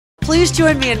please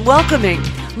join me in welcoming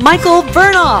Michael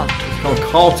Bernoff. Called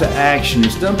Call to Action.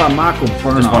 It's done by Michael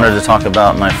Bernoff. Just wanted to talk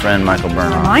about my friend Michael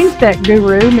Bernoff. Mindset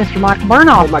guru, Mr. Michael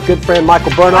Bernoff. My good friend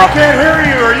Michael Bernoff. I can't hear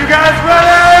you. Are you guys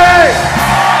ready?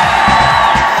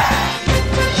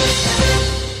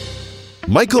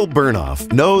 Michael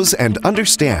Bernoff knows and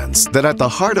understands that at the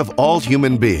heart of all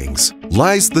human beings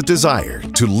lies the desire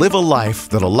to live a life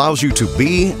that allows you to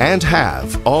be and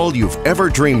have all you've ever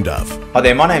dreamed of. Hi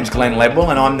there, my name's Glenn Lebwell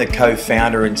and I'm the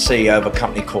co-founder and CEO of a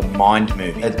company called Mind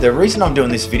Movie. The reason I'm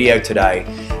doing this video today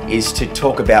is to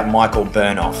talk about Michael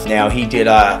Bernoff. Now, he did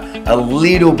a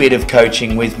little bit of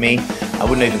coaching with me. I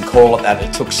wouldn't even call it that,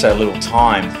 it took so little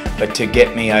time, but to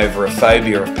get me over a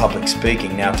phobia of public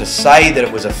speaking. Now, to say that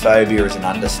it was a phobia is an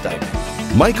understatement.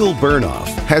 Michael Bernoff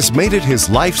has made it his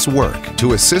life's work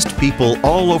to assist people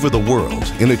all over the world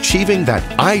in achieving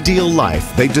that ideal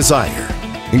life they desire,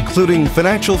 including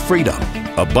financial freedom,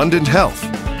 abundant health,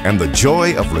 and the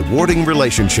joy of rewarding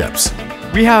relationships.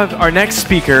 We have our next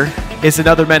speaker is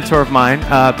another mentor of mine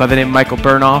by the name of Michael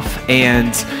Bernoff,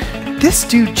 and this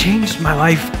dude changed my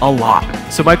life a lot.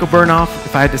 So Michael Bernoff,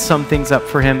 if I had to sum things up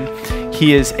for him,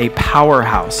 he is a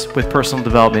powerhouse with personal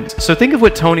development. So think of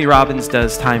what Tony Robbins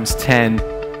does times 10.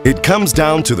 It comes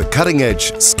down to the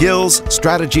cutting-edge skills,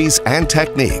 strategies, and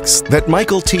techniques that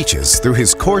Michael teaches through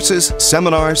his courses,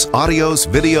 seminars, audios,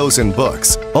 videos, and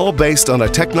books, all based on a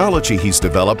technology he's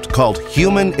developed called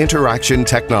Human Interaction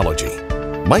Technology.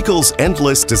 Michael's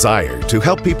endless desire to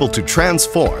help people to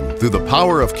transform through the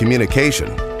power of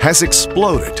communication has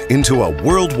exploded into a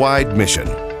worldwide mission.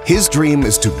 His dream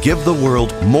is to give the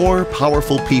world more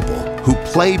powerful people who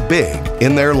play big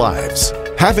in their lives.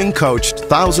 Having coached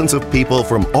thousands of people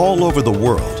from all over the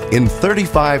world in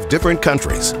 35 different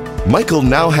countries, Michael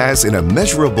now has an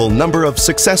immeasurable number of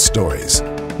success stories.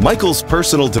 Michael's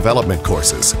personal development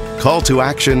courses, Call to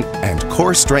Action, and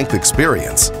Core Strength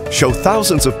Experience show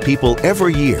thousands of people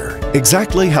every year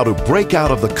exactly how to break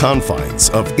out of the confines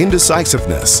of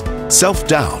indecisiveness,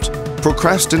 self-doubt,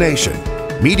 procrastination,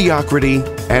 mediocrity,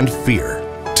 and fear.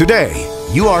 Today,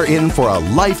 you are in for a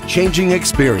life-changing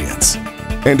experience.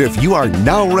 And if you are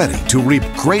now ready to reap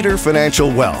greater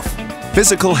financial wealth,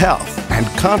 physical health, and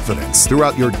confidence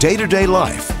throughout your day-to-day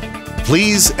life,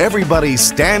 please everybody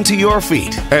stand to your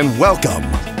feet and welcome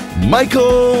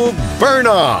Michael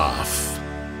Bernoff.